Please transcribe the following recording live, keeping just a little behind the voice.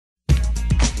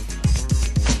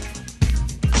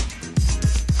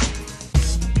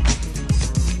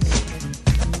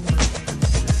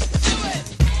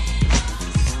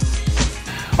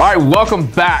All right, welcome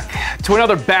back to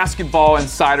another Basketball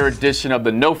Insider edition of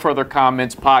the No Further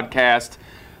Comments podcast.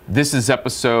 This is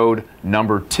episode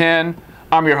number 10.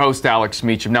 I'm your host, Alex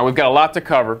Meacham. Now, we've got a lot to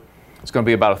cover. It's going to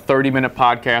be about a 30-minute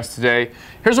podcast today.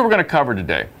 Here's what we're going to cover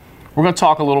today. We're going to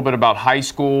talk a little bit about high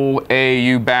school,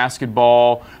 AAU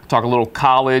basketball, talk a little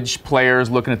college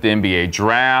players looking at the NBA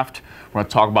draft. We're going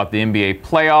to talk about the NBA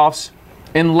playoffs.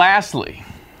 And lastly,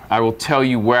 I will tell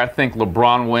you where I think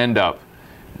LeBron will end up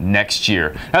next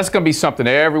year. That's going to be something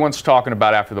everyone's talking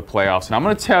about after the playoffs, and I'm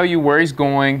going to tell you where he's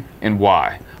going and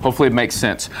why. Hopefully it makes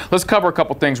sense. Let's cover a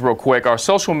couple things real quick. Our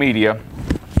social media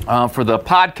for the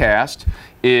podcast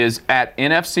is at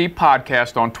NFC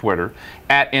Podcast on Twitter,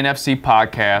 at NFC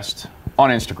Podcast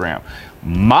on Instagram.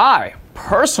 My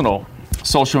personal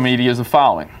social media is the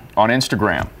following. On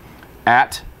Instagram,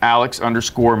 at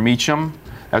Alex_Meacham.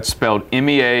 That's spelled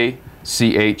MEACHAM.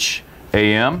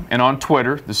 And on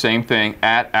Twitter, the same thing,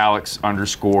 at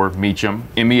Alex_Meacham,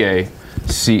 MEACHAM.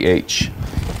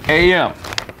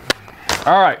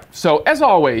 All right, so as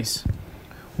always,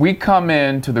 we come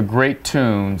into the great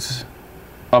tunes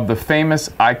of the famous,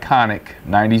 iconic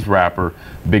 90s rapper,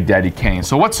 Big Daddy Kane.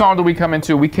 So what song did we come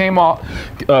into? We came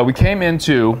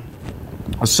into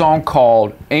a song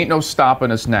called Ain't No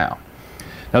Stopping Us Now.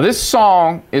 Now this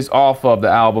song is off of the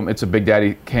album It's a Big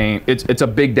Daddy Kane. It's a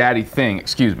Big Daddy Thing,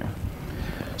 excuse me.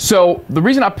 So the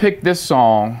reason I picked this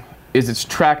song is it's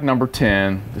track number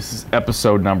 10. This is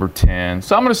episode number 10.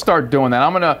 So I'm going to start doing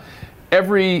that.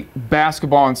 Every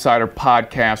Basketball Insider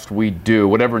podcast we do,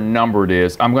 whatever number it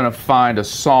is, I'm going to find a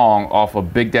song off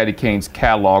of Big Daddy Kane's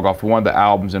catalog, off of one of the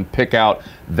albums, and pick out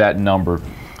that number.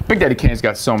 Big Daddy Kane's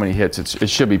got so many hits, it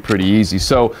should be pretty easy.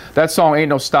 So that song, Ain't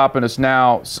No Stopping Us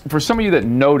Now, for some of you that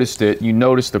noticed it, you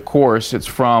noticed the chorus. It's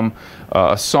from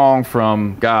a song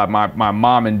from, my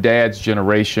mom and dad's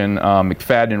generation,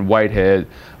 McFadden and Whitehead,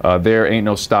 their Ain't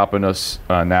No Stopping Us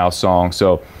Now song.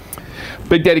 So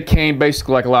Big Daddy Kane,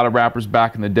 basically like a lot of rappers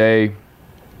back in the day,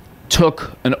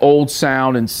 took an old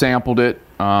sound and sampled it,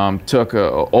 took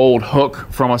an old hook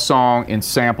from a song and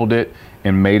sampled it,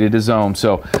 and made it his own.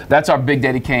 So that's our Big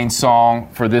Daddy Kane song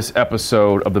for this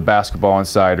episode of the Basketball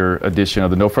Insider edition of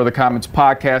the No Further Comments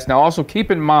podcast. Now also keep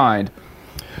in mind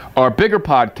our bigger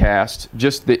podcast,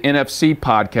 just the NFC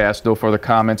podcast, No Further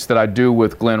Comments, that I do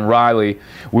with Glenn Riley.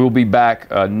 We will be back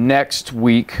next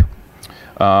week.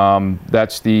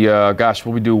 That's the,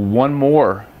 we'll do one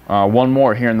more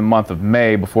here in the month of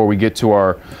May before we get to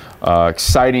our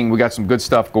exciting, we got some good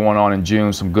stuff going on in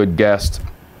June, some good guests.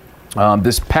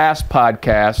 This past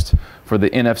podcast, for the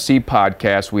NFC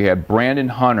podcast, we had Brandon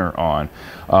Hunter on.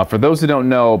 For those that don't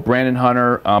know, Brandon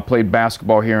Hunter played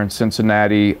basketball here in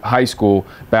Cincinnati, high school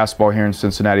basketball here in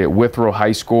Cincinnati at Withrow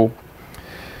High School.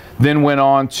 Then went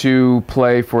on to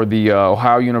play for the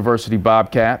Ohio University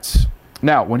Bobcats.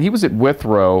 Now, when he was at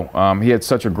Withrow, he had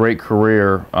such a great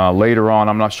career. Later on,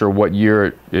 I'm not sure what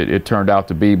year it turned out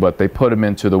to be, but they put him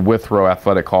into the Withrow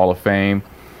Athletic Hall of Fame.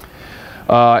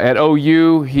 At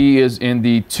OU, he is in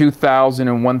the 2,000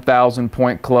 and 1,000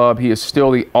 point club. He is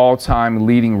still the all-time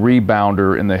leading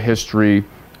rebounder in the history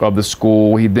of the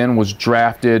school. He then was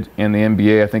drafted in the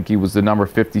NBA. I think he was the number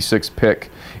 56 pick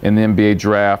in the NBA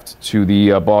draft to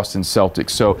the Boston Celtics.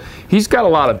 So he's got a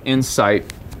lot of insight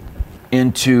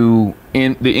into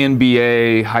the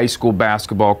NBA, high school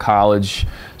basketball, college.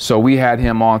 So we had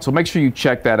him on. So make sure you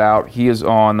check that out. He is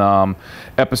on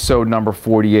episode number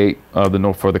 48 of the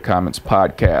No Further Comments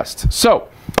podcast. So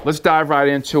let's dive right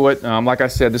into it. Like I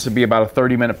said, this would be about a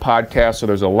 30-minute podcast. So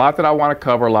there's a lot that I want to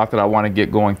cover, a lot that I want to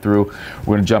get going through.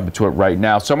 We're going to jump into it right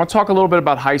now. So I'm going to talk a little bit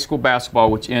about high school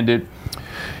basketball, which ended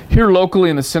here locally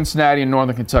in the Cincinnati and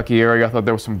Northern Kentucky area. I thought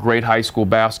there was some great high school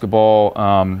basketball.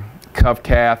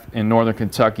 Covcath in Northern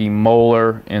Kentucky,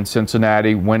 Moeller in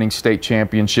Cincinnati, winning state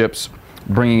championships,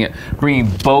 bringing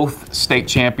both state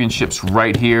championships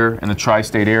right here in the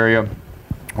tri-state area,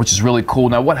 which is really cool.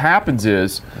 Now, what happens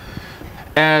is,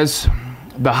 as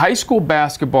the high school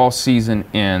basketball season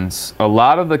ends, a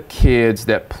lot of the kids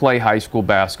that play high school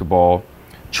basketball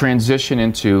transition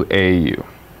into AAU.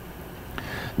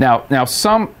 Now,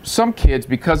 some kids,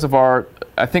 because of I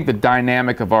think the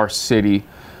dynamic of our city,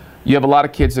 you have a lot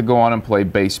of kids that go on and play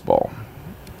baseball,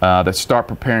 that start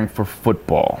preparing for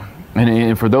football.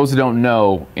 And for those who don't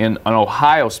know, in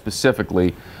Ohio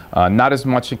specifically, not as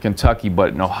much in Kentucky,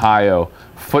 but in Ohio,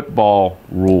 football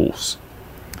rules.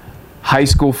 High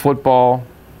school football,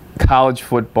 college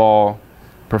football,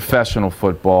 professional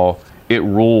football, it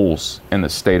rules in the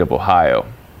state of Ohio.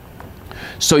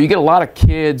 So you get a lot of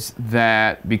kids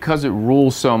that, because it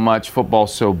rules so much,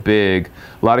 football's so big,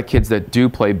 a lot of kids that do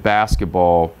play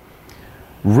basketball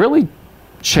really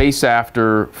chase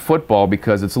after football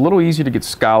because it's a little easier to get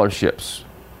scholarships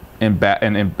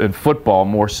in football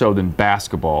more so than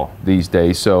basketball these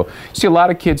days. So you see a lot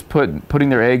of kids putting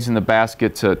their eggs in the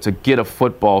basket to get a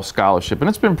football scholarship. And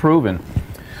it's been proven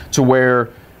to where,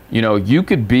 you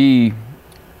could be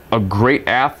a great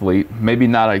athlete, maybe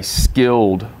not a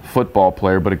skilled football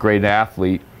player, but a great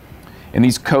athlete. And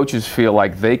these coaches feel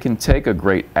like they can take a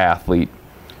great athlete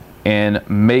and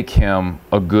make him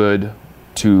a good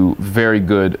to very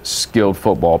good skilled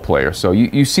football player. So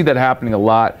you see that happening a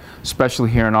lot, especially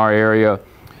here in our area.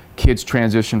 Kids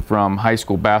transition from high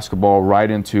school basketball right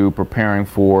into preparing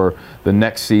for the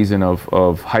next season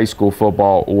of high school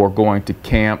football or going to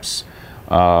camps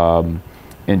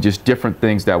and just different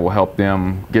things that will help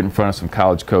them get in front of some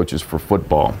college coaches for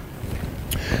football.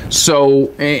 So,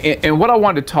 and what I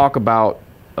wanted to talk about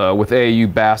with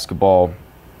AAU basketball,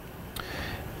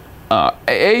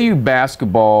 AAU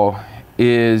basketball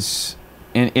is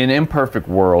an imperfect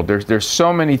world. There's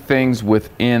so many things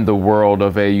within the world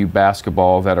of AAU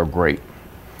basketball that are great.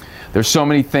 There's so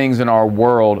many things in our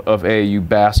world of AAU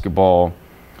basketball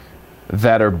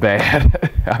that are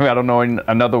bad. I mean, I don't know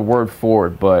another word for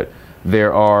it, but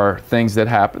there are things that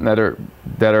happen that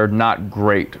are not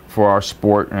great for our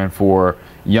sport and for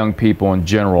young people in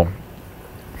general.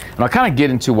 And I'll kind of get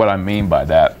into what I mean by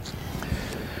that.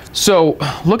 So,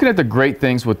 looking at the great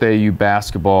things with AAU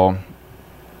basketball,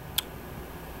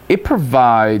 it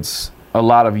provides a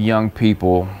lot of young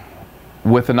people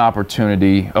with an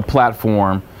opportunity, a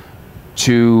platform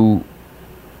to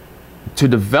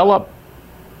develop,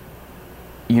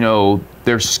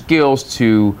 their skills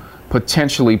to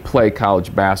potentially play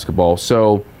college basketball.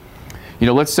 So,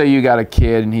 let's say you got a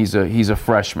kid and he's a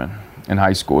freshman in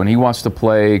high school and he wants to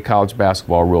play college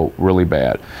basketball really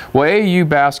bad. Well, AAU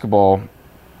basketball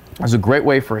is a great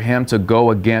way for him to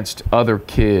go against other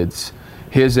kids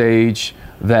his age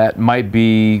that might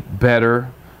be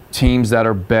better, teams that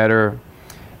are better,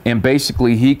 and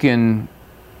basically he can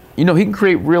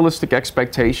create realistic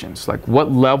expectations. Like,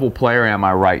 what level player am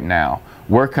I right now?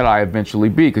 Where could I eventually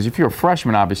be? Because if you're a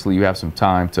freshman, obviously you have some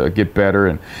time to get better,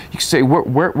 and you can say,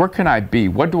 where can I be?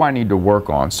 What do I need to work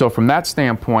on? So from that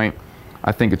standpoint,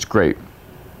 I think it's great.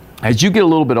 As you get a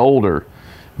little bit older,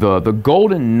 the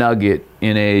golden nugget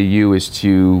in AAU is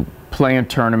to play in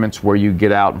tournaments where you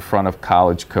get out in front of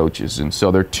college coaches. And so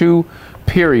there are two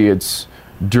periods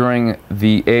during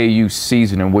the AAU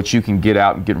season in which you can get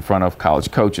out and get in front of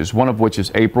college coaches, one of which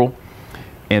is April,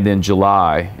 and then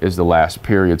July is the last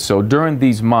period. So during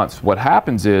these months, what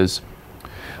happens is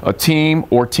a team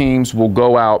or teams will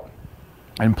go out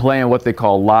and play in what they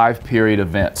call live period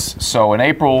events. So in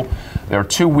April, there are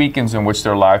 2 weekends in which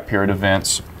there are live period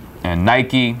events, and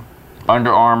Nike,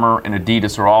 Under Armour, and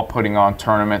Adidas are all putting on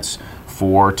tournaments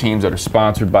for teams that are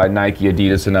sponsored by Nike,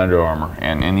 Adidas, and Under Armour.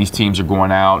 And these teams are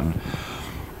going out and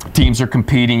teams are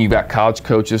competing. You've got college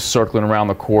coaches circling around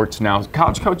the courts. Now,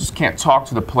 college coaches can't talk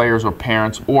to the players or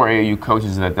parents or AAU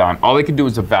coaches at that time. All they can do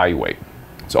is evaluate.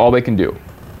 That's all they can do.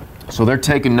 So they're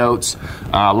taking notes,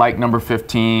 like number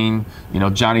 15,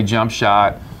 Johnny Jump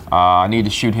Shot. I need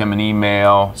to shoot him an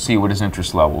email, see what his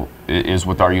interest level is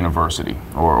with our university,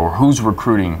 or who's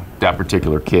recruiting that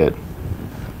particular kid.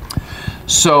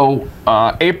 So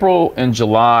April and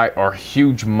July are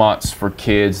huge months for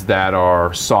kids that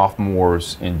are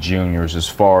sophomores and juniors as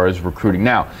far as recruiting.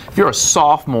 Now, if you're a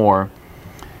sophomore,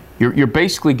 you're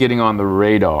basically getting on the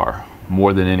radar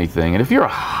more than anything. And if you're a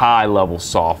high-level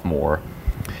sophomore,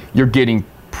 you're getting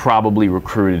probably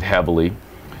recruited heavily.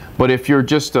 But if you're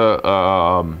just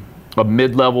a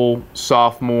mid-level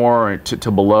sophomore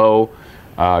to below,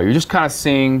 you're just kind of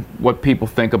seeing what people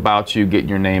think about you, getting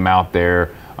your name out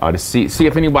there to see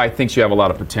if anybody thinks you have a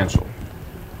lot of potential.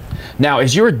 Now,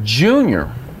 as you're a junior,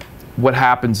 what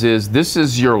happens is this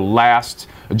is your last,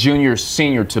 a junior,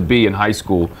 senior to be in high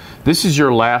school. This is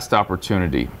your last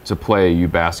opportunity to play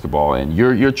AAU basketball, and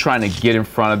you're trying to get in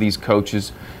front of these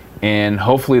coaches, and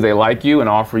hopefully they like you and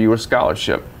offer you a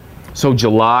scholarship. So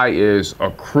July is a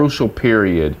crucial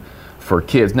period for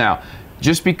kids. Now,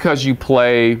 just because you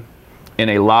play in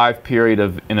a live period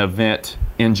of an event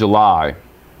in July,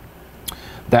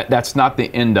 that's not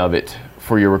the end of it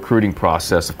for your recruiting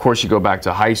process. Of course, you go back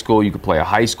to high school, you could play a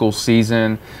high school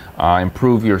season,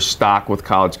 improve your stock with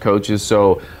college coaches.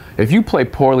 So if you play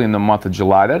poorly in the month of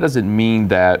July, that doesn't mean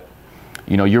that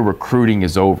your recruiting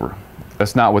is over.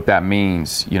 That's not what that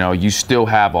means. You still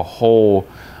have a whole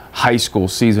high school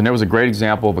season. There was a great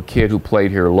example of a kid who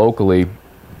played here locally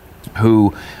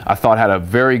who I thought had a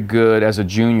very good, as a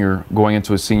junior going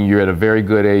into a senior year, had a very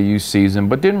good AAU season,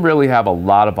 but didn't really have a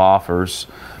lot of offers.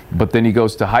 But then he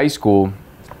goes to high school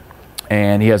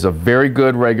And he has a very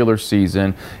good regular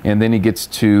season, and then he gets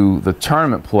to the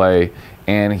tournament play,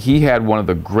 and he had one of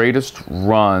the greatest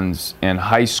runs in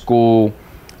high school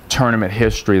tournament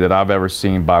history that I've ever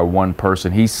seen by one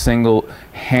person. He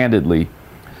single-handedly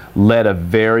led a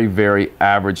very, very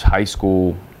average high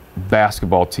school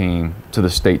basketball team to the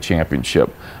state championship.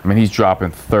 I mean, he's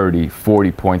dropping 30,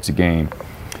 40 points a game.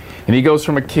 And he goes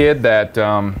from a kid that,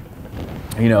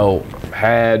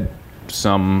 had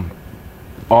some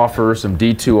offers, some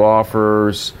D2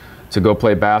 offers to go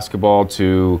play basketball,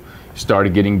 to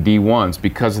started getting D1s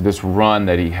because of this run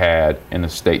that he had in the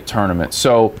state tournament.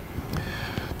 So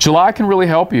July can really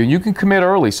help you. You can commit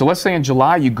early. So let's say in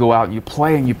July you go out and you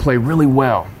play really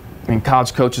well, and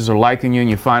college coaches are liking you, and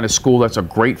you find a school that's a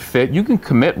great fit. You can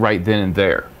commit right then and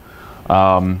there.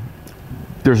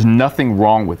 There's nothing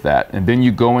wrong with that. And then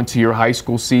you go into your high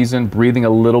school season breathing a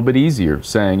little bit easier,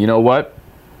 saying, you know what?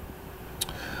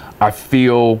 I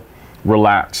feel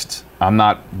relaxed. I'm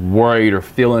not worried or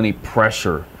feel any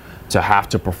pressure to have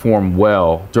to perform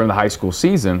well during the high school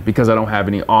season because I don't have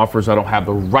any offers. I don't have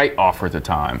the right offer at the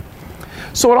time.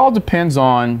 So it all depends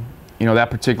on,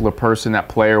 that particular person, that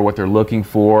player, what they're looking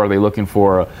for. Are they looking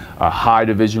for a high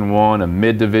Division I, a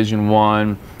mid Division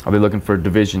I? Are they looking for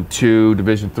Division II,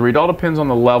 Division III? It all depends on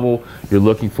the level you're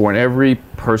looking for, and every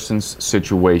person's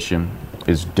situation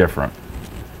is different.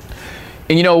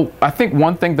 And I think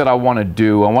one thing that I want to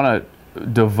do, I want to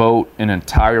devote an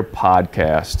entire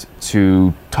podcast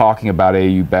to talking about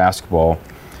AAU basketball,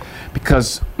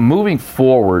 because moving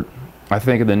forward, I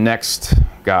think in the next,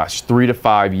 3 to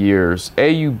 5 years,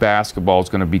 AAU basketball is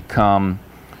going to become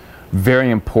very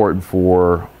important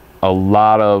for a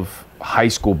lot of high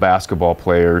school basketball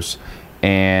players,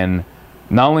 and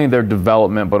not only their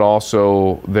development, but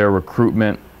also their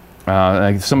recruitment.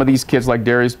 Like some of these kids like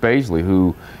Darius Baisley,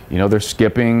 who, they're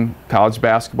skipping college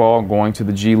basketball and going to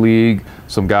the G League.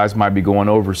 Some guys might be going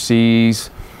overseas.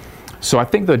 So I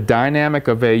think the dynamic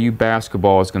of AAU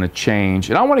basketball is going to change.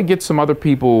 And I want to get some other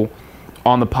people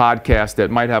on the podcast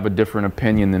that might have a different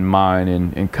opinion than mine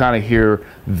and kind of hear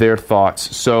their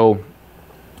thoughts. So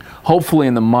hopefully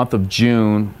in the month of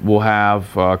June we'll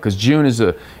have, because June is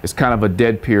kind of a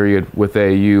dead period with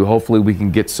AAU. Hopefully we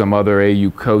can get some other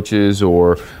AAU coaches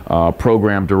or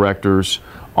program directors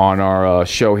on our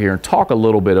show here and talk a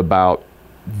little bit about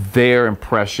their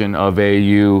impression of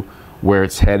AAU, where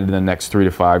it's headed in the next 3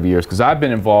 to 5 years. Because I've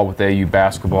been involved with AAU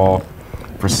basketball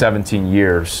for 17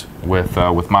 years with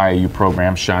my AAU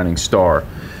program, Shining Star.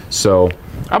 So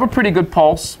I have a pretty good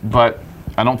pulse, but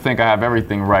I don't think I have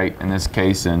everything right in this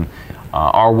case. And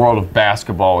our world of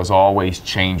basketball is always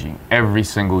changing every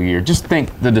single year. Just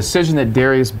think the decision that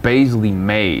Darius Baisley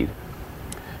made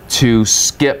to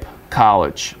skip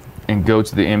college and go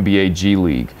to the NBA G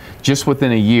League. Just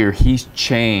within a year, he's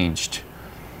changed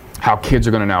how kids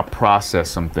are going to now process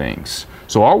some things.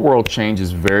 So our world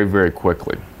changes very, very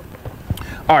quickly.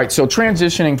 All right, so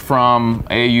transitioning from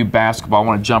AAU basketball, I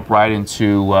want to jump right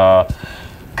into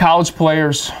college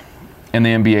players and the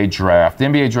NBA draft. The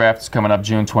NBA draft is coming up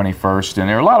June 21st, and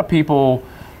there are a lot of people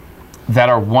that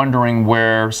are wondering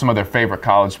where some of their favorite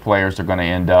college players are going to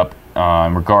end up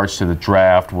in regards to the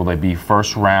draft. Will they be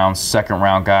first round, second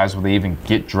round guys? Will they even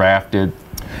get drafted?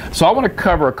 So I want to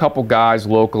cover a couple guys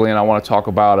locally, and I want to talk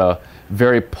about a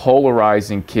very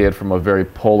polarizing kid from a very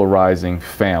polarizing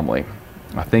family.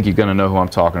 I think you're going to know who I'm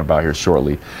talking about here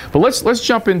shortly. But let's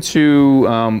jump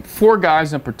into 4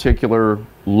 guys in particular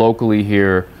locally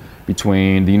here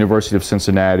between the University of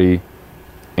Cincinnati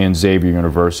and Xavier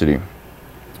University.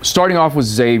 Starting off with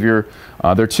Xavier,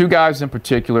 there are 2 guys in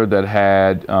particular that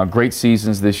had great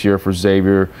seasons this year for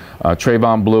Xavier,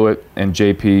 Trayvon Blewett and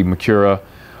JP McCura.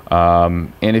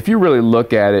 And if you really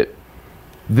look at it,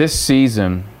 this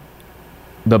season,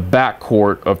 the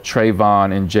backcourt of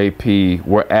Trayvon and JP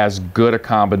were as good a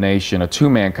combination, a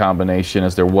 2-man combination,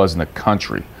 as there was in the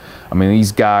country. I mean,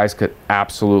 these guys could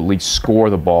absolutely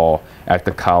score the ball at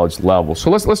the college level.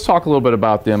 So let's talk a little bit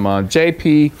about them.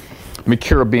 JP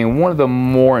McCura being one of the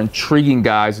more intriguing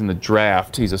guys in the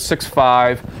draft. He's a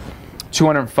 6'5",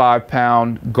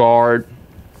 205-pound guard.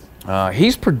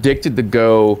 He's predicted to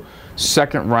go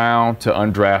second round to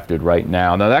undrafted right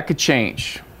now. Now, that could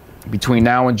change. Between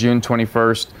now and June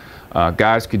 21st,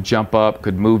 guys could jump up,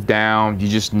 could move down. You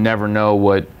just never know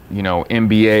what,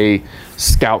 NBA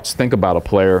scouts think about a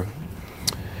player.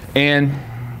 And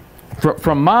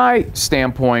from my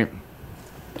standpoint,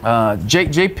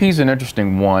 JP's an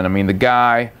interesting one. I mean, the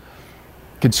guy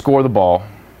could score the ball.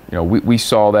 We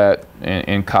saw that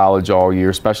in college all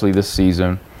year, especially this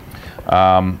season.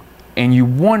 And you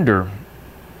wonder,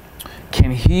 can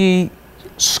he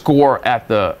score at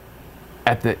the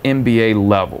NBA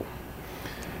level?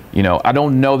 I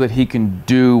don't know that he can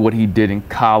do what he did in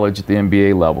college at the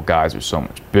NBA level. Guys are so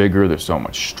much bigger, they're so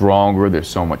much stronger, they're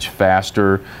so much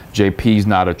faster. JP's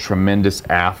not a tremendous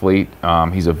athlete.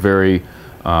 He's a very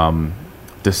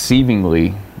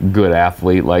deceivingly good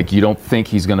athlete. Like, you don't think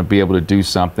he's going to be able to do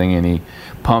something, and he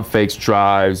pump fakes,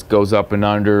 drives, goes up and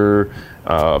under,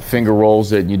 finger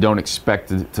rolls it, and you don't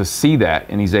expect to see that,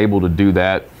 and he's able to do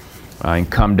that. And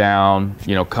come down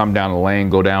the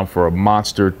lane, go down for a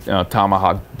monster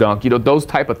tomahawk dunk. Those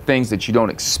type of things that you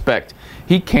don't expect.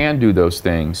 He can do those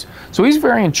things. So he's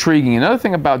very intriguing. Another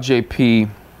thing about JP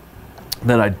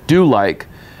that I do like,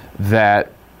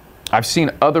 that I've seen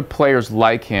other players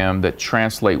like him that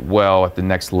translate well at the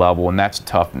next level, and that's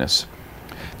toughness.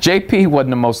 JP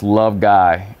wasn't the most loved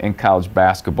guy in college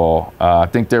basketball. I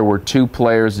think there were two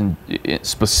players,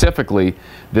 specifically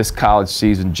this college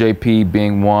season, JP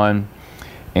being one,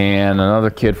 and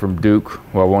another kid from Duke,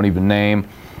 who I won't even name.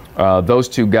 Those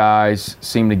two guys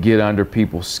seem to get under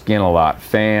people's skin a lot,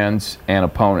 fans and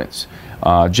opponents.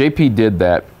 JP did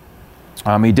that.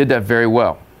 He did that very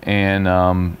well.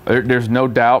 And there's no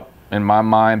doubt in my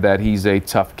mind that he's a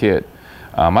tough kid.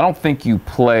 I don't think you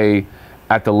play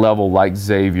at the level like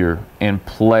Xavier and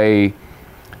play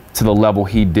to the level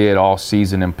he did all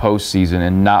season and postseason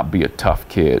and not be a tough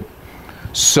kid.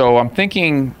 So I'm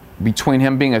thinking between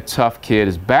him being a tough kid,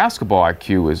 his basketball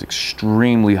IQ is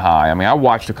extremely high. I mean, I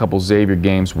watched a couple Xavier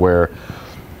games where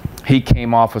he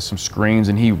came off of some screens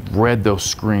and he read those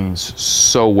screens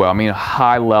so well. I mean, a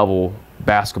high level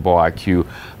basketball IQ.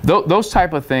 Those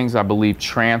type of things, I believe,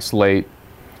 translate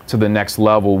to the next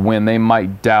level when they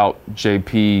might doubt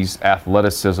JP's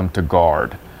athleticism to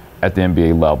guard at the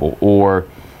NBA level, or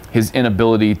his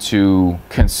inability to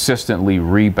consistently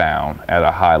rebound at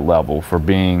a high level for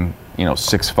being,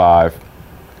 6'5".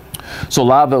 So a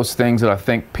lot of those things that I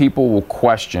think people will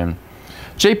question,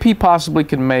 JP possibly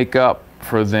can make up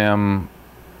for them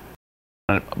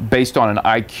based on an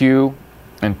IQ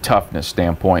and toughness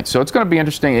standpoint. So it's going to be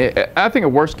interesting. I think a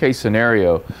worst case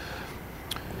scenario,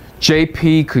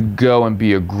 JP could go and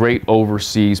be a great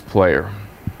overseas player.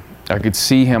 I could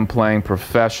see him playing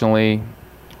professionally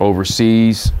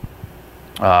overseas,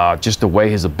 just the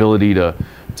way his ability to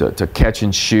catch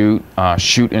and shoot,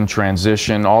 shoot in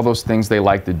transition, all those things they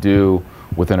like to do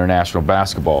with international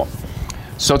basketball.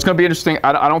 So it's going to be interesting.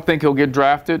 I don't think he'll get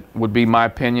drafted, would be my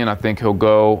opinion. I think he'll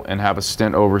go and have a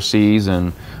stint overseas,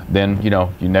 and then, you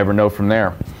never know from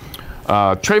there.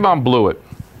 Trayvon Blewett.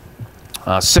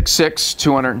 6'6",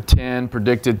 210,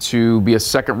 predicted to be a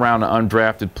second-round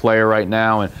undrafted player right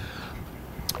now. And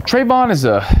Trayvon is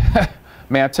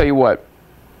man, I tell you what,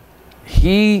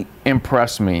 he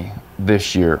impressed me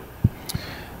this year.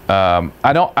 I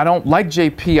don't like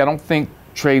JP. I don't think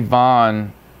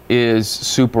Trayvon is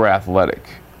super athletic.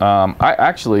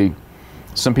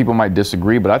 Some people might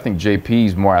disagree, but I think JP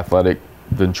is more athletic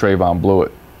than Trayvon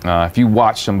Blewett. If you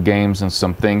watch some games and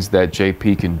some things that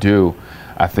JP can do,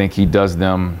 I think he does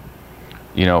them,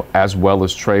 as well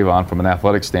as Trayvon from an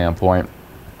athletic standpoint.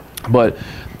 But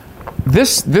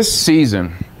this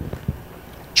season,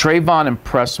 Trayvon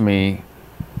impressed me.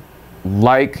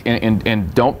 Don't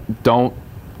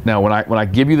now when I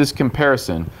give you this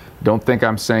comparison, don't think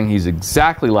I'm saying he's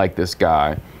exactly like this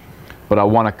guy, but I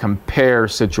want to compare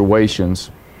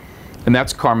situations, and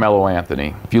that's Carmelo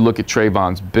Anthony. If you look at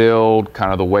Trayvon's build,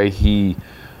 kind of the way he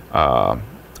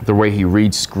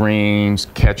reads screens,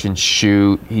 catch and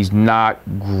shoot. He's not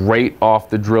great off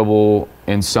the dribble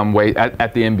in some way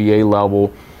at the NBA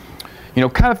level.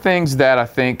 Kind of things that I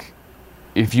think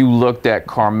if you looked at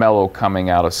Carmelo coming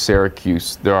out of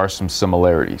Syracuse, there are some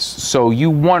similarities. So you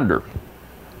wonder,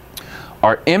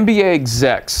 are NBA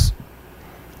execs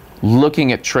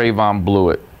looking at Trayvon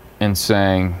Blewett and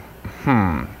saying,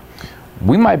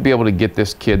 we might be able to get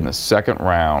this kid in the second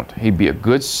round. He'd be a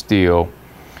good steal.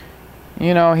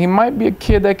 He might be a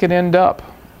kid that could end up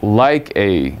like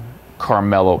a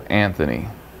Carmelo Anthony.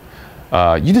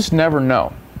 You just never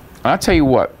know. And I'll tell you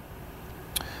what,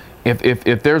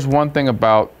 if there's one thing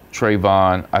about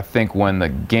Trayvon, I think when the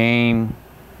game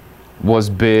was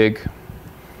big,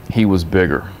 he was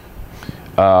bigger.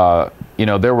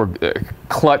 There were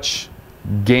clutch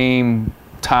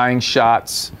game-tying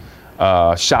shots,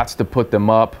 shots to put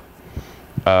them up,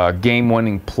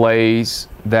 game-winning plays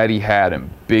that he had in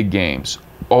big games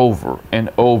over and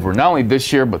over, not only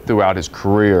this year but throughout his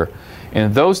career.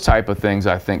 And those type of things,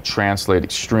 I think, translate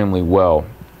extremely well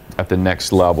at the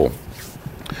next level.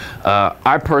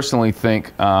 I personally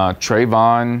think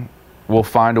Trayvon will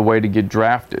find a way to get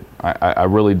drafted. I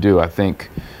really do. I think,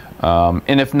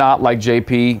 and if not like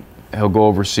JP, he'll go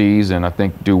overseas and I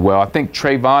think do well. I think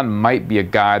Trayvon might be a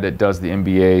guy that does the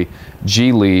NBA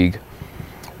G League,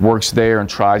 works there and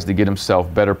tries to get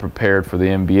himself better prepared for the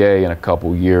NBA in a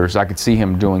couple years. I could see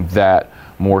him doing that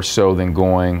more so than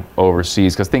going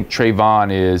overseas, because I think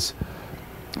Trayvon is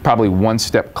probably one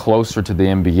step closer to the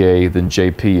NBA than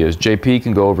JP is. JP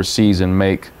can go overseas and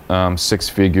make six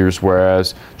figures,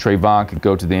 whereas Trayvon could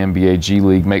go to the NBA G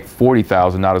League, make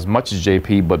 $40,000, not as much as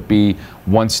JP, but be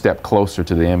one step closer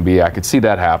to the NBA. I could see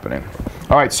that happening.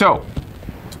 All right, so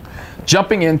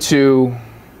jumping into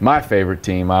my favorite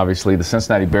team, obviously, the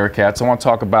Cincinnati Bearcats. I want to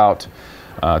talk about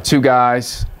two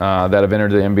guys that have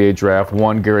entered the NBA draft.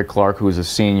 One, Gary Clark, who is a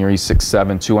senior. He's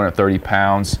 6'7", 230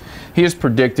 pounds. He is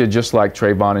predicted, just like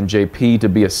Trayvon and JP, to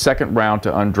be a second round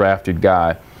to undrafted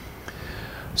guy.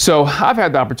 So I've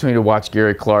had the opportunity to watch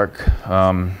Gary Clark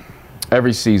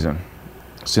every season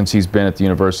since he's been at the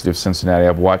University of Cincinnati.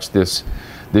 I've watched this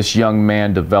young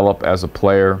man develop as a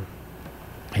player.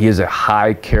 He is a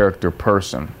high character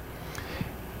person.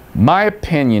 My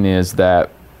opinion is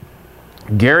that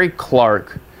Gary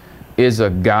Clark is a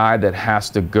guy that has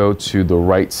to go to the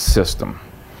right system.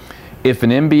 If an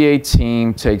NBA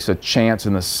team takes a chance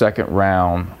in the second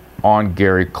round on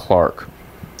Gary Clark,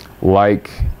 like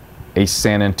a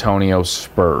San Antonio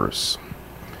Spurs,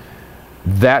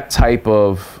 that type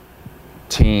of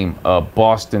team, a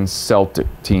Boston Celtic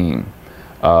team,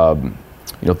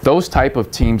 those type of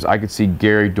teams, I could see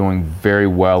Gary doing very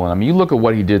well. And I mean, you look at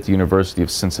what he did at the University of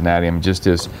Cincinnati. I mean, just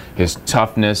his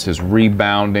toughness, his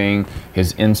rebounding,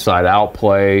 his inside-out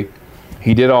play.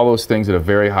 He did all those things at a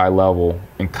very high level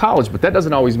in college, but that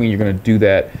doesn't always mean you're going to do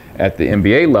that at the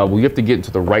NBA level. You have to get into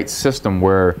the right system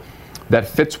where that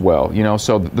fits well.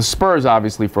 So the Spurs,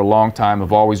 obviously, for a long time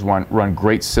have always run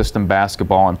great system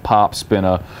basketball, and Pop's been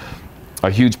a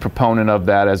huge proponent of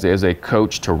that as a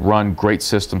coach, to run great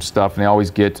system stuff, and they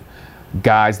always get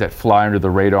guys that fly under the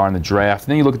radar in the draft.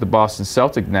 And then you look at the Boston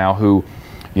Celtics now, who,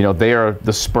 they are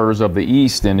the Spurs of the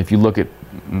East, and if you look at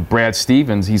Brad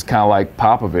Stevens, he's kind of like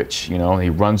Popovich. He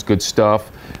runs good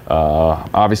stuff.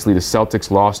 Obviously, the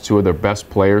Celtics lost two of their best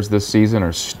players this season,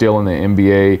 are still in the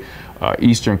NBA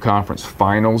Eastern Conference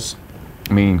Finals.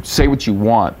 I mean, say what you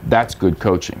want, that's good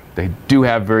coaching. They do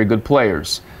have very good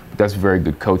players. That's very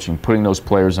good coaching, putting those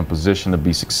players in position to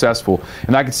be successful.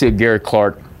 And I could see a Gary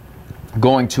Clark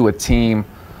going to a team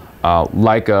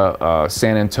like a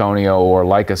San Antonio or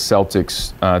like a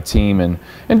Celtics team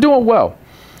and doing well.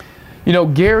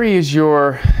 Gary is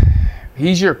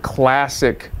he's your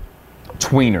classic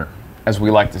tweener, as we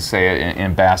like to say it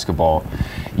in basketball.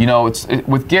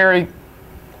 With Gary,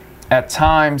 at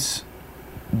times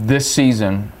this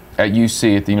season, at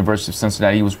UC, at the University of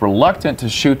Cincinnati, he was reluctant to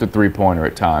shoot the three-pointer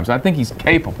at times. I think he's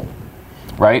capable,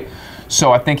 right?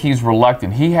 So I think he's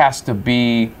reluctant. He has to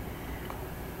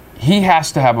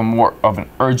have a more of an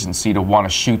urgency to want to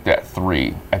shoot that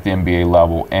three at the NBA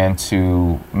level and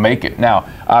to make it. Now,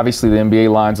 obviously, the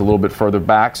NBA line's a little bit further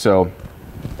back, so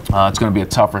it's going to be a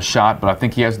tougher shot, but I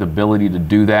think he has the ability to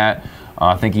do that.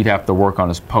 I think he'd have to work on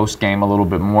his post game a little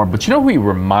bit more. But you know who he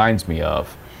reminds me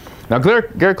of? Now,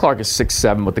 Gary Clark is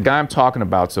 6'7", but the guy I'm talking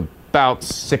about is about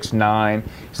 6'9".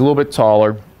 He's a little bit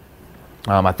taller.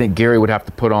 I think Gary would have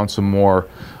to put on some more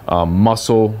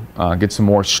muscle, get some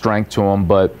more strength to him.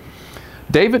 But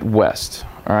David West,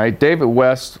 all right? David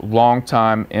West,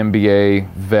 longtime NBA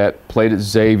vet, played at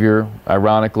Xavier,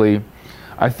 ironically.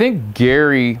 I think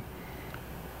Gary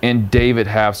and David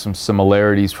have some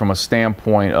similarities from a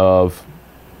standpoint of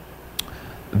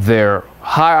they're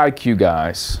high IQ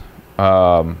guys.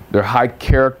 They're high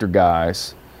character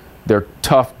guys. They're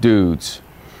tough dudes.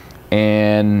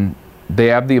 And they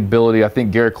have the ability, I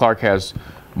think Gary Clark has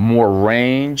more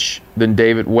range than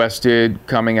David West did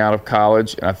coming out of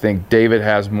college. And I think David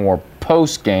has more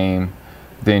post game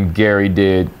than Gary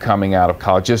did coming out of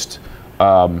college. Just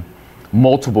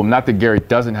multiple, not that Gary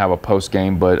doesn't have a post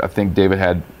game, but I think David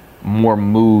had more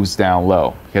moves down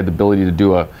low. He had the ability to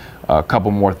do a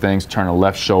couple more things, turn a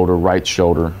left shoulder, right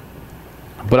shoulder.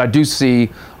 But I do see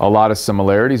a lot of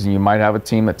similarities, and you might have a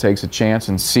team that takes a chance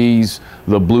and sees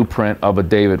the blueprint of a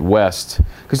David West.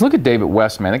 Because look at David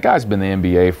West, man. That guy's been in the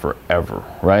NBA forever,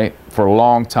 right? For a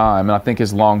long time. And I think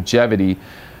his longevity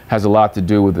has a lot to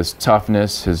do with his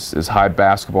toughness, his high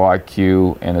basketball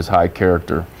IQ, and his high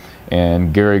character.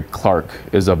 And Gary Clark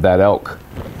is of that ilk.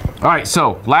 All right,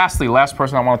 so lastly, last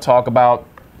person I want to talk about.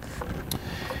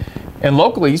 And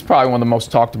locally, he's probably one of the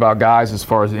most talked about guys as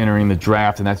far as entering the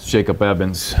draft, and that's Jacob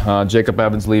Evans. Jacob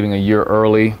Evans leaving a year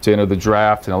early to enter the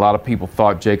draft, and a lot of people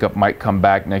thought Jacob might come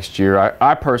back next year.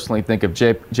 I personally think if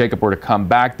Jacob were to come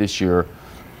back this year,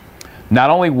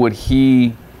 not only would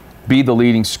he be the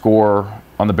leading scorer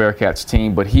on the Bearcats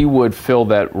team, but he would fill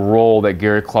that role that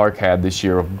Gary Clark had this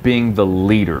year of being the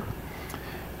leader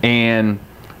and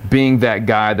being that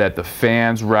guy that the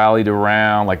fans rallied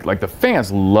around. Like the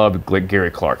fans loved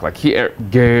Gary Clark. Like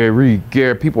Gary,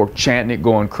 people were chanting it,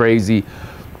 going crazy.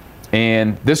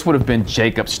 And this would have been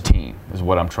Jacob's team, is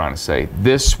what I'm trying to say.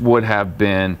 This would have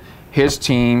been his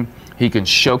team. He can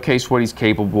showcase what he's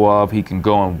capable of. He can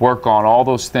go and work on all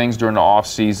those things during the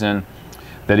offseason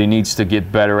that he needs to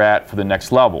get better at for the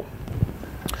next level.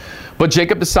 But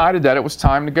Jacob decided that it was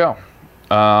time to go.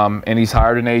 And he's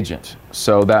hired an agent.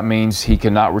 So that means he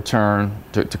cannot return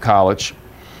to college.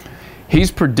 He's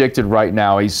predicted right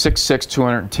now, he's 6'6",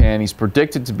 210. He's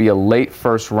predicted to be a late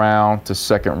first round to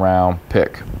second round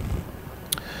pick.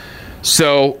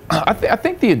 So I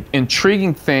think the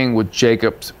intriguing thing with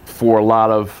Jacobs for a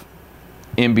lot of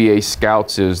NBA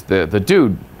scouts is the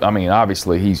dude. I mean,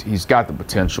 obviously he's got the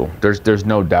potential. There's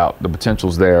no doubt the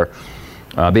potential's there.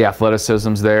 The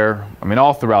athleticism's there. I mean,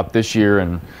 all throughout this year,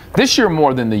 and this year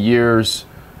more than the years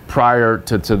prior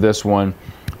to this one,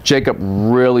 Jacob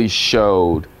really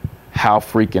showed how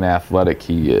freaking athletic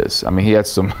he is. I mean, he had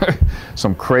some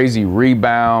some crazy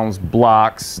rebounds,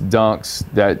 blocks, dunks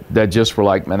that just were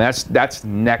like, man, that's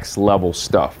next level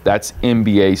stuff. That's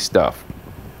NBA stuff.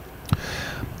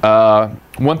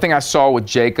 One thing I saw with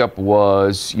Jacob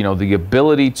was, the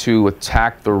ability to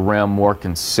attack the rim more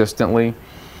consistently.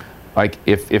 Like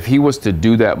if he was to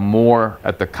do that more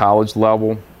at the college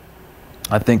level,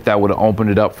 I think that would have opened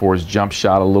it up for his jump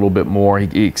shot a little bit more.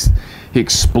 He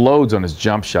explodes on his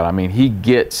jump shot. I mean, he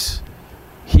gets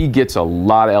a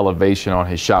lot of elevation on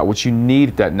his shot, which you need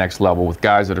at that next level with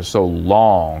guys that are so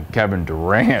long. Kevin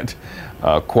Durant,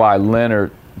 Kawhi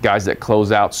Leonard, guys that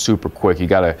close out super quick. You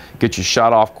got to get your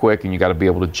shot off quick, and you got to be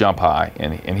able to jump high,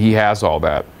 and he has all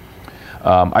that.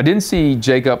 I didn't see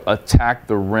Jacob attack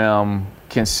the rim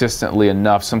consistently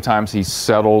enough. Sometimes he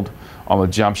settled on the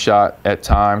jump shot at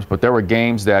times, but there were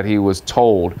games that he was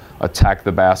told, attack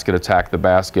the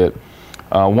basket.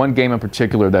 One game in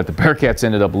particular that the Bearcats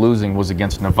ended up losing was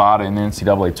against Nevada in the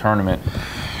NCAA tournament.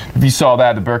 If you saw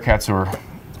that, the Bearcats were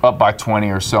up by 20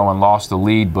 or so and lost the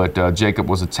lead, but Jacob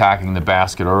was attacking the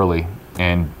basket early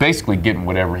and basically getting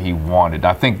whatever he wanted.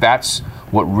 I think that's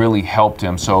what really helped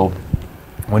him. So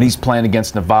when he's playing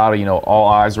against Nevada, all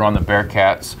eyes are on the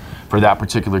Bearcats for that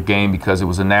particular game because it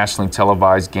was a nationally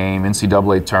televised game,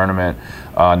 NCAA tournament.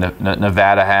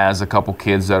 Nevada has a couple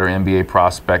kids that are NBA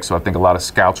prospects, so I think a lot of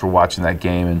scouts were watching that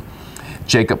game, and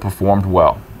Jacob performed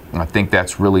well. I think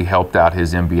that's really helped out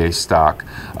his NBA stock.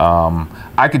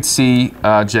 I could see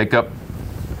Jacob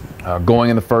going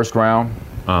in the first round,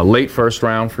 late first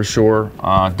round for sure,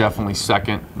 definitely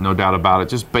second, no doubt about it,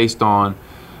 just based on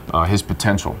his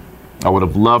potential. I would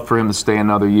have loved for him to stay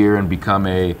another year and become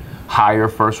a higher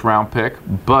first round pick,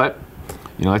 but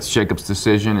that's Jacob's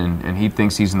decision, and he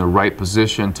thinks he's in the right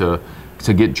position to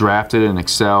get drafted and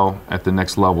excel at the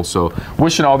next level. So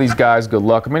wishing all these guys good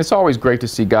luck. I mean, it's always great to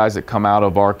see guys that come out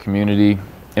of our community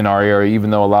in our area, even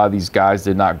though a lot of these guys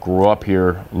did not grow up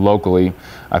here locally.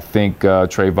 I think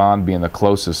Trayvon being the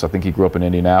closest, I think he grew up in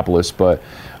Indianapolis, but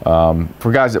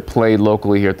for guys that played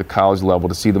locally here at the college level,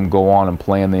 to see them go on and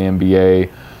play in the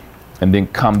NBA and then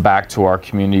come back to our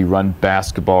community, run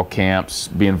basketball camps,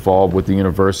 be involved with the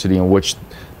university in which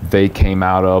they came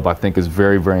out of, I think is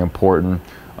very, very important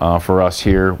for us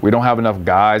here. We don't have enough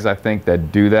guys, I think,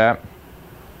 that do that,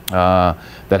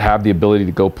 that have the ability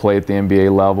to go play at the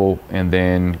NBA level and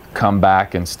then come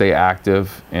back and stay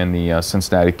active in the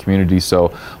Cincinnati community.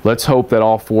 So let's hope that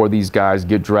all four of these guys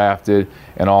get drafted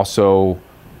and also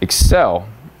excel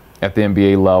at the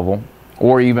NBA level,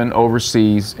 or even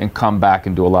overseas, and come back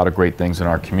and do a lot of great things in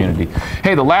our community.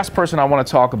 Hey, the last person I want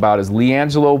to talk about is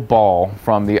LiAngelo Ball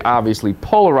from the obviously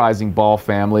polarizing Ball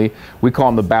family. We call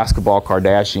them the basketball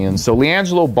Kardashians. So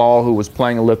LiAngelo Ball, who was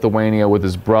playing in Lithuania with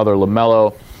his brother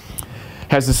LaMelo,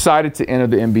 has decided to enter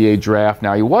the NBA draft.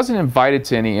 Now, he wasn't invited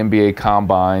to any NBA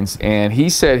combines, and he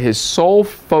said his sole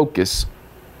focus,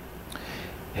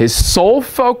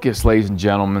 ladies and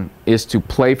gentlemen, is to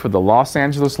play for the Los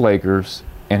Angeles Lakers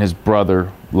and his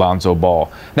brother, Lonzo Ball.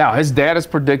 Now, his dad has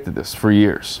predicted this for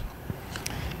years.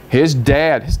 His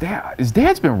dad's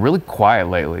been really quiet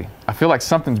lately. I feel like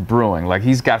something's brewing, like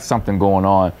he's got something going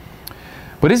on.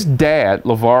 But his dad,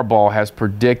 LeVar Ball, has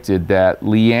predicted that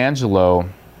LiAngelo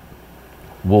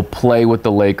will play with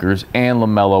the Lakers and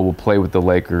LaMelo will play with the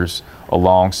Lakers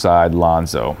alongside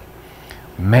Lonzo.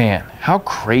 Man, how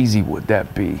crazy would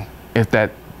that be if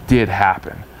that did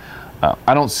happen?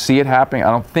 I don't see it happening.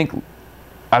 I don't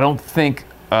think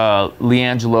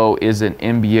LiAngelo is an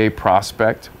NBA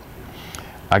prospect.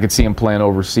 I could see him playing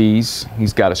overseas.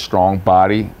 He's got a strong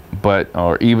body.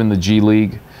 or even the G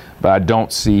League, but I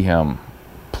don't see him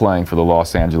playing for the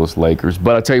Los Angeles Lakers.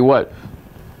 But I tell you what,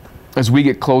 as we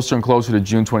get closer and closer to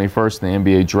June 21st in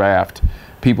the NBA draft,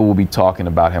 people will be talking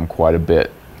about him quite a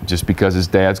bit, just because his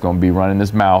dad's going to be running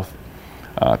his mouth,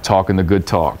 talking the good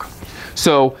talk.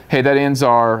 So, hey, that ends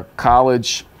our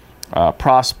college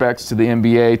prospects to the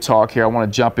NBA talk here. I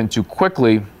want to jump into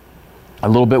quickly a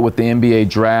little bit with the NBA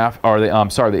draft, or the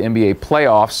NBA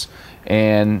playoffs.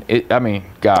 And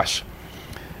gosh,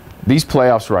 these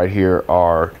playoffs right here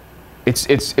are,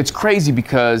 it's crazy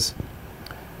because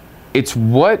it's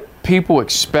what people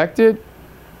expected,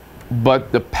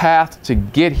 but the path to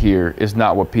get here is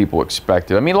not what people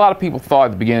expected. I mean, a lot of people thought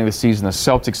at the beginning of the season the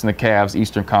Celtics and the Cavs,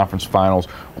 Eastern Conference Finals,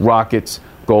 Rockets,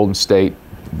 Golden State,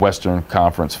 Western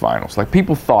Conference Finals. Like,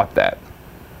 people thought that.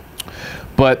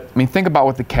 But, I mean, think about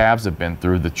what the Cavs have been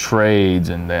through, the trades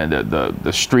and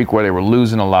the streak where they were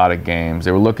losing a lot of games.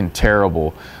 They were looking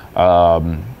terrible.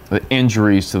 The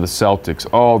injuries to the Celtics.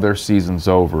 Oh, their season's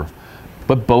over.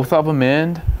 But both of them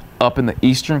end up in the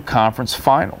Eastern Conference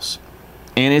Finals.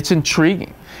 And it's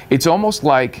intriguing. It's almost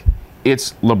like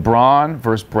it's LeBron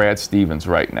versus Brad Stevens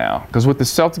right now. Because with the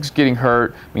Celtics getting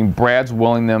hurt, I mean, Brad's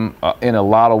willing them in a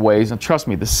lot of ways. And trust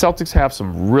me, the Celtics have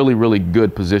some really, really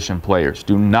good position players.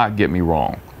 Do not get me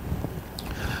wrong.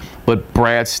 But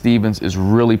Brad Stevens is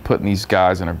really putting these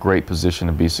guys in a great position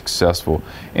to be successful.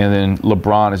 And then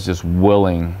LeBron is just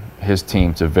willing his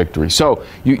team to victory. So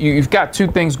you've got two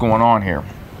things going on here.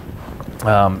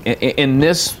 In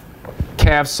this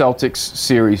Cavs-Celtics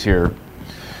series here,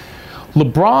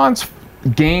 LeBron's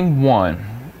game one,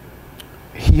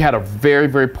 he had a very,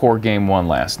 very poor game one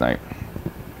last night.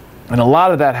 And a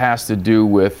lot of that has to do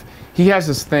with, he has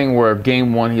this thing where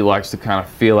game one he likes to kind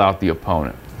of feel out the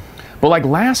opponent. But like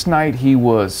last night, he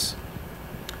was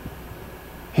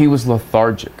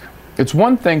lethargic. It's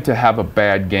one thing to have a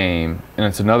bad game, and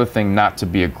it's another thing not to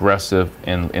be aggressive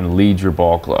and lead your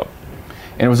ball club.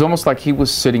 And it was almost like he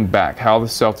was sitting back. How the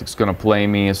Celtics going to play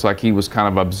me? It's like he was kind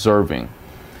of observing.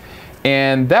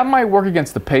 And that might work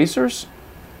against the Pacers.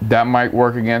 That might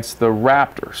work against the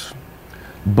Raptors.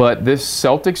 But this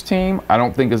Celtics team, I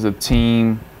don't think is a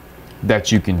team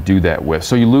that you can do that with.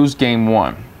 So you lose game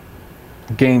one.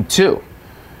 Game two.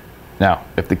 Now,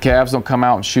 if the Cavs don't come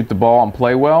out and shoot the ball and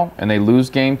play well, and they lose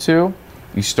game two,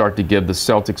 you start to give the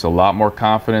Celtics a lot more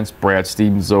confidence. Brad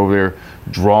Stevens over there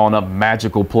drawing up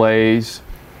magical plays.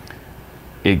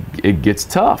 It gets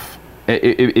tough.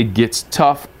 It gets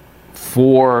tough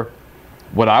for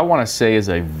what I want to say is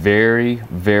a very,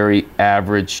 very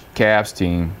average Cavs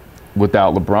team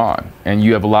without LeBron. And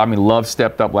you have a lot, Love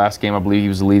stepped up last game. I believe he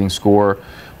was the leading scorer.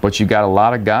 But you got a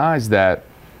lot of guys that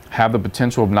have the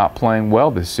potential of not playing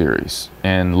well this series.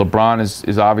 And LeBron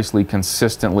is obviously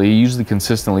he usually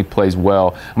consistently plays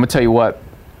well. I'm going to tell you what,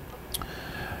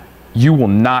 you will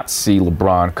not see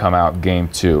LeBron come out game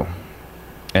two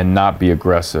and not be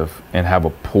aggressive and have a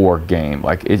poor game.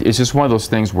 Like, it's just one of those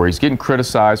things where he's getting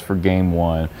criticized for game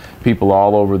one. People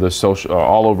all over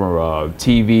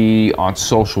TV, on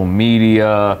social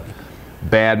media,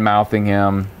 bad-mouthing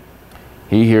him.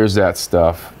 He hears that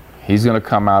stuff. He's going to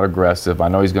come out aggressive. I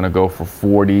know he's going to go for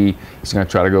 40. He's going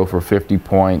to try to go for 50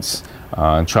 points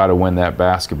and try to win that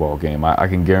basketball game. I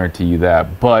can guarantee you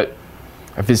that. But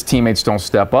if his teammates don't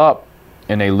step up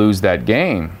and they lose that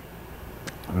game,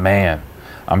 man,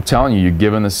 I'm telling you, you're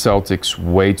giving the Celtics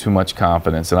way too much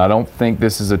confidence. And I don't think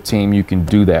this is a team you can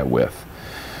do that with.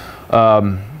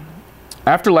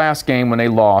 After last game, when they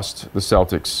lost the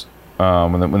Celtics,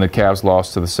 when the Cavs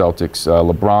lost to the Celtics,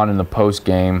 LeBron in the post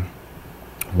game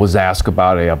was asked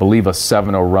about I believe a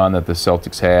 7-0 run that the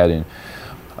Celtics had, and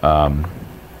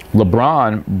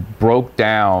LeBron broke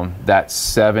down that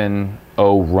 7-0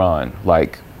 run,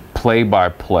 like play by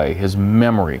play, his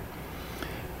memory.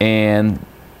 And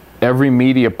every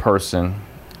media person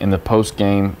in the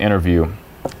post-game interview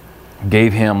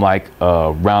gave him like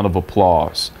a round of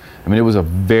applause. I mean, it was a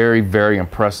very, very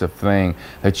impressive thing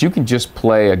that you can just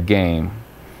play a game,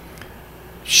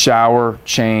 shower,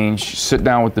 change, sit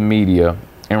down with the media,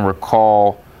 and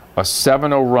recall a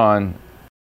 7-0 run,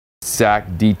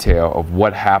 exact detail of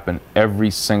what happened every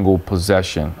single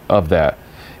possession of that.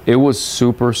 It was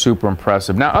super, super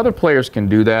impressive. Now, other players can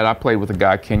do that. I played with a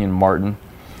guy, Kenyon Martin,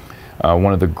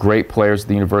 one of the great players at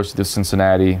the University of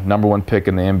Cincinnati, #1 pick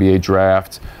in the NBA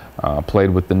draft, played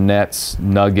with the Nets,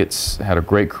 Nuggets, had a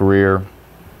great career.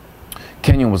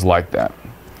 Kenyon was like that.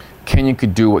 Kenyon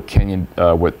could do what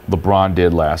LeBron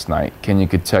did last night. Kenyon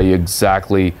could tell you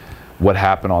exactly what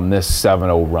happened on this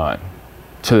 7-0 run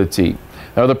to the T.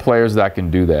 There are other players that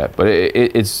can do that, but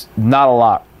it's not a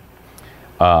lot.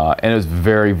 And it was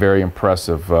very, very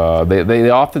impressive. They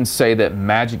often say that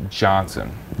Magic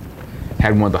Johnson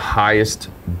had one of the highest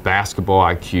basketball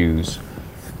IQs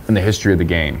in the history of the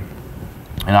game.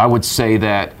 And I would say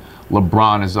that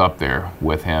LeBron is up there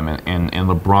with him. And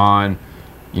LeBron,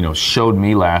 showed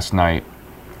me last night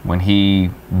when he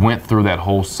went through that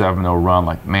whole 7-0 run,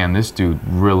 like, man, this dude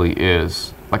really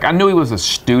is. Like, I knew he was a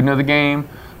student of the game,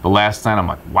 but last night I'm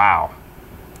like, wow,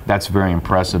 that's very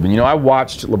impressive. And, I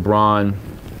watched LeBron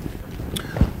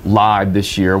live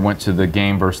this year, went to the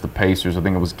game versus the Pacers. I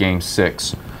think it was game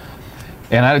 6.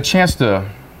 And I had a chance to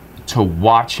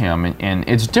watch him. And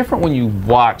it's different when you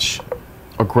watch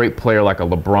a great player like a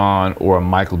LeBron or a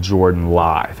Michael Jordan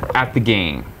live at the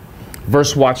game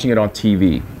versus watching it on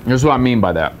TV. Here's what I mean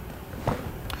by that.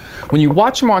 When you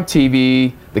watch him on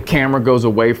TV, the camera goes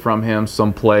away from him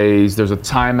some plays. There's a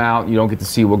timeout. You don't get to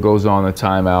see what goes on in the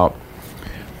timeout.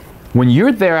 When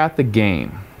you're there at the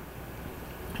game,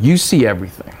 you see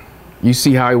everything. You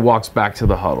see how he walks back to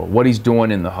the huddle, what he's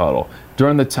doing in the huddle,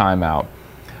 during the timeout,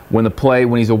 when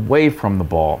he's away from the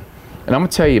ball. And I'm going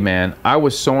to tell you, man, I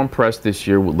was so impressed this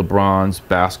year with LeBron's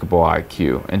basketball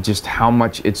IQ and just how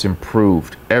much it's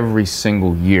improved every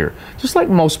single year. Just like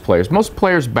most players. Most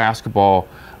players' basketball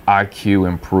IQ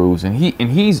improves, and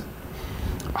he's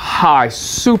high,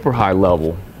 super high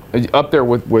level, up there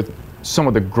with some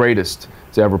of the greatest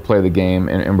to ever play the game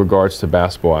in regards to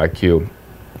basketball IQ.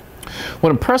 What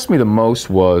impressed me the most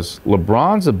was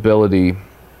LeBron's ability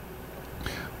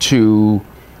to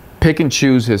pick and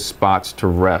choose his spots to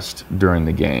rest during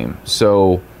the game.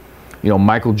 So,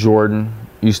 Michael Jordan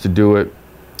used to do it.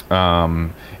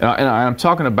 And I'm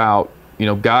talking about,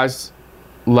 guys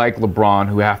like LeBron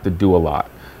who have to do a lot.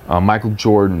 Michael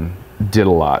Jordan did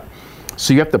a lot.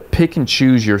 So you have to pick and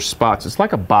choose your spots. It's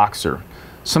like a boxer.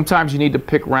 Sometimes you need to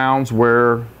pick rounds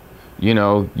where,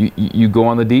 you go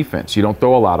on the defense. You don't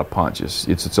throw a lot of punches.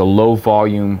 It's a low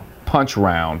volume punch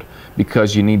round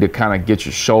because you need to kind of get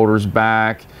your shoulders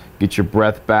back, get your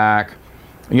breath back.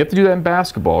 And you have to do that in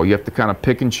basketball. You have to kind of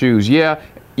pick and choose. Yeah,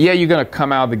 you're going to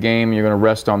come out of the game and you're going to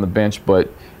rest on the bench, but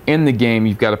in the game,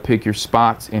 you've got to pick your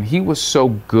spots. And he was so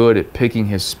good at picking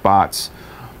his spots.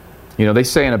 They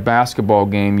say in a basketball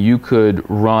game, you could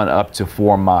run up to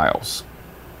 4 miles.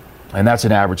 And that's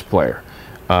an average player.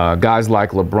 Guys like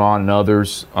LeBron and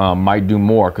others might do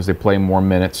more because they play more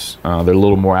minutes. They're a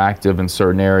little more active in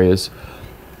certain areas.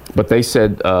 But they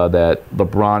said that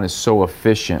LeBron is so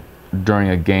efficient during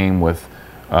a game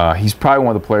he's probably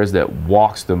one of the players that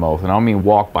walks the most. And I don't mean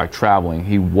walk by traveling.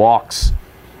 He walks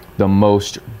the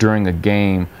most during a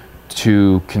game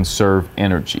to conserve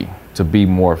energy, to be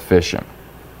more efficient.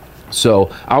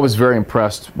 So I was very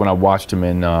impressed when I watched him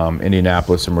in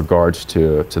Indianapolis in regards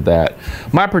to that.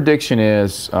 My prediction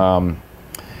is,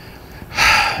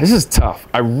 this is tough.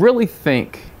 I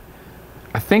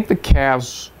think the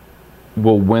Cavs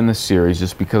will win the series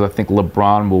just because I think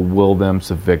LeBron will will them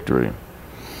to victory.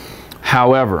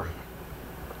 However,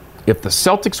 if the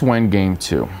Celtics win game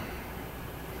 2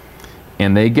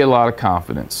 and they get a lot of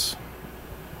confidence,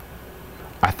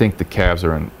 I think the Cavs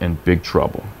are in big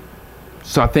trouble.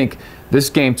 So I think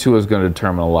this game 2 is going to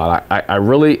determine a lot. I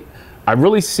really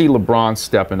see LeBron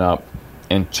stepping up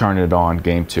and turning it on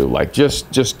game 2, like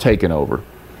just taking over,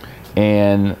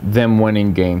 and them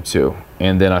winning game 2.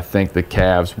 And then I think the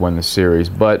Cavs win the series.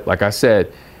 But like I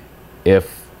said,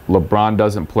 if LeBron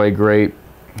doesn't play great,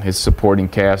 his supporting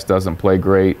cast doesn't play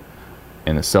great,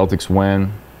 and the Celtics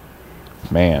win,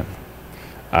 man,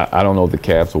 I don't know if the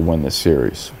Cavs will win this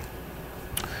series.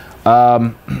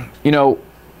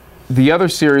 The other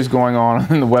series going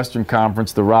on in the Western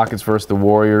Conference, the Rockets versus the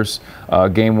Warriors,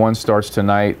 game 1 starts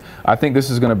tonight. I think this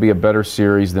is going to be a better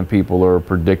series than people are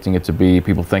predicting it to be.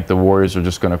 People think the Warriors are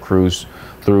just going to cruise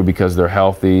through because they're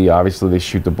healthy. Obviously, they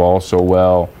shoot the ball so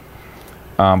well.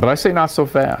 But I say not so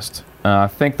fast. I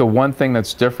think the one thing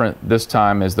that's different this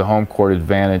time is the home court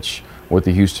advantage with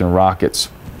the Houston Rockets.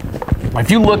 If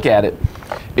you look at it,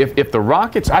 if the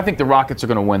Rockets, I think the Rockets are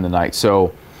going to win the night.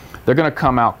 So they're going to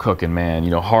come out cooking, man.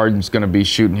 Harden's going to be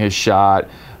shooting his shot.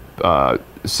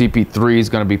 CP3 is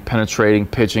going to be penetrating,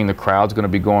 pitching. The crowd's going to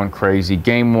be going crazy.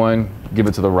 Game 1, give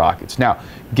it to the Rockets. Now,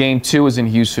 game 2 is in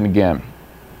Houston again.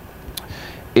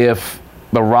 If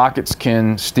the Rockets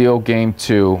can steal game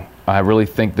 2, I really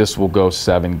think this will go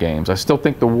 7 games. I still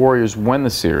think the Warriors win the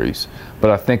series,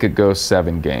 but I think it goes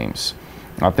 7 games.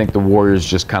 I think the Warriors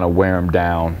just kind of wear them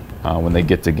down when they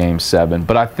get to game 7.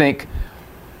 But I think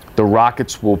the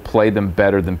Rockets will play them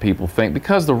better than people think,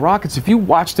 because the Rockets, if you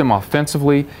watch them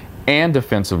offensively and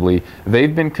defensively,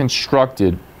 they've been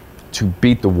constructed to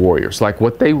beat the Warriors. Like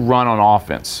what they run on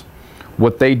offense,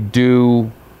 what they do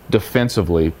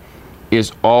defensively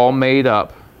is all made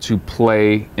up to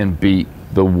play and beat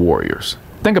the Warriors.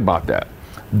 Think about that.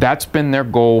 That's been their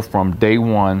goal from day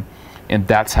one, and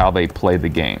that's how they play the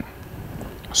game.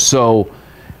 So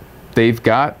they've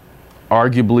got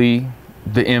arguably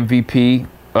the MVP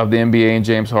of the NBA in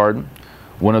James Harden,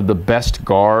 one of the best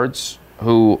guards,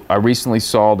 who I recently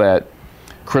saw that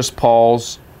Chris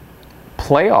Paul's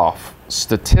playoff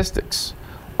statistics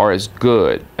are as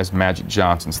good as Magic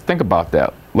Johnson's. Think about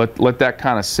that. Let that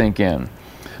kind of sink in.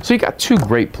 So you got two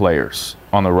great players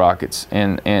on the Rockets,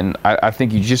 and I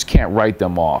think you just can't write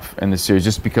them off in the series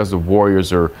just because the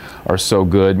Warriors are so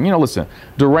good. And, listen,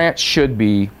 Durant should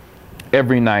be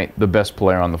every night the best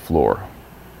player on the floor,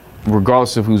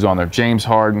 regardless of who's on there. James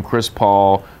Harden, Chris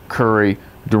Paul, Curry,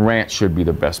 Durant should be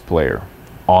the best player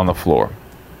on the floor.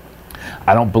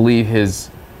 I don't believe his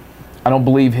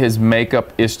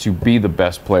makeup is to be the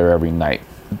best player every night.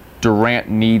 Durant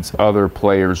needs other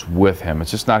players with him. It's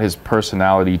just not his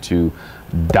personality to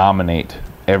dominate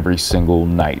every single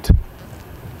night.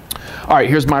 All right,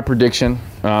 here's my prediction.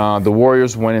 The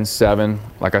Warriors win in 7.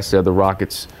 Like I said, the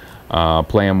Rockets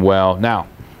play them well. Now,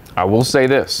 I will say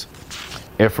this.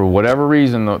 If for whatever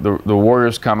reason the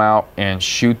Warriors come out and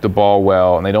shoot the ball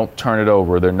well and they don't turn it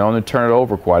over, they're known to turn it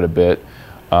over quite a bit.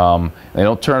 They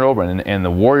don't turn it over, and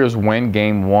the Warriors win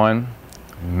game 1,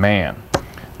 man,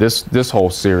 this whole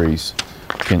series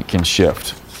can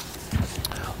shift.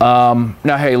 Now,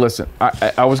 hey, listen,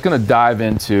 I was going to dive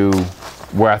into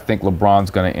where I think LeBron's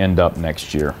going to end up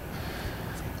next year.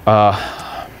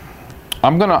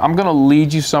 I'm gonna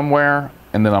lead you somewhere,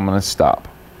 and then I'm going to stop,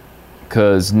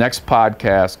 because next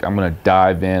podcast I'm going to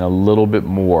dive in a little bit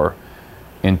more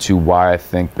into why I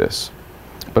think this.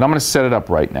 But I'm going to set it up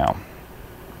right now.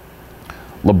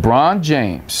 LeBron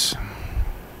James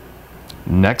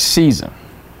next season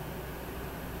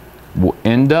will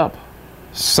end up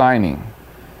signing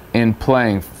and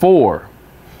playing for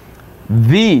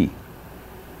the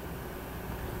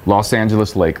Los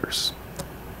Angeles Lakers.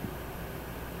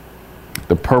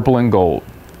 The purple and gold.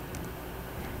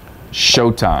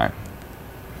 Showtime.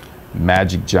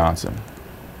 Magic Johnson.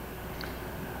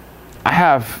 I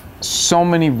have so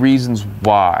many reasons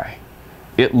why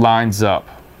it lines up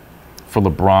for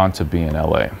LeBron to be in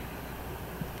LA.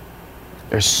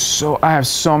 I have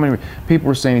so many. People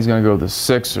are saying he's going to go to the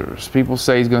Sixers. People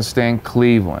say he's going to stay in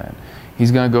Cleveland.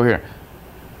 He's going to go here.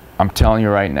 I'm telling you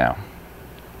right now,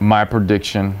 my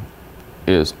prediction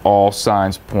is all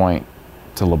signs point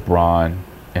to LeBron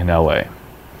in LA.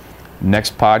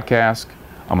 Next podcast,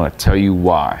 I'm going to tell you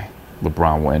why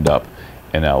LeBron will end up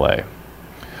in LA.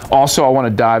 Also, I want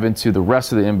to dive into the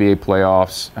rest of the NBA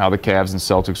playoffs, how the Cavs and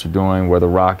Celtics are doing, where the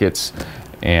Rockets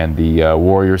and the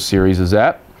Warriors series is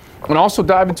at. And also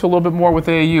dive into a little bit more with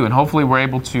AAU, and hopefully we're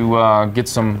able to get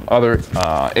some other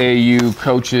AAU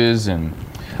coaches and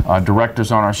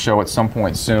directors on our show at some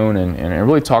point soon, and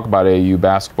really talk about AAU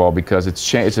basketball, because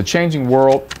it's a changing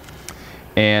world,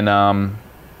 and a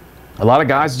lot of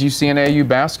guys that you see in AAU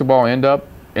basketball end up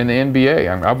in the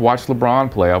NBA. I've watched LeBron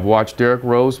play. I've watched Derrick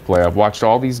Rose play. I've watched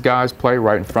all these guys play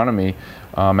right in front of me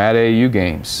at AAU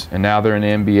games, and now they're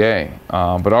in the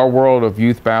NBA. But our world of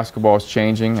youth basketball is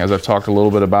changing, as I've talked a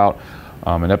little bit about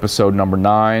in episode number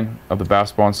 9 of the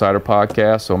Basketball Insider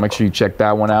podcast. So make sure you check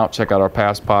that one out. Check out our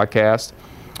past podcast.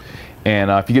 And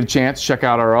if you get a chance, check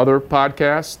out our other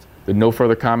podcast, the No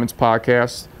Further Comments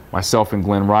podcast, myself and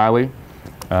Glenn Riley.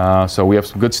 So we have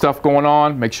some good stuff going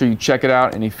on. Make sure you check it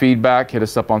out. Any feedback, hit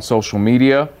us up on social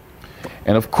media.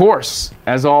 And of course,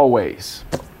 as always,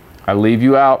 I leave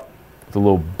you out with a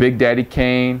little Big Daddy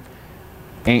Kane,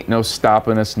 Ain't No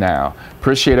Stopping Us Now.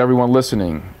 Appreciate everyone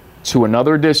listening to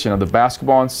another edition of the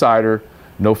Basketball Insider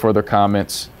No Further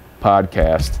Comments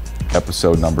podcast,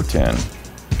 episode number 10.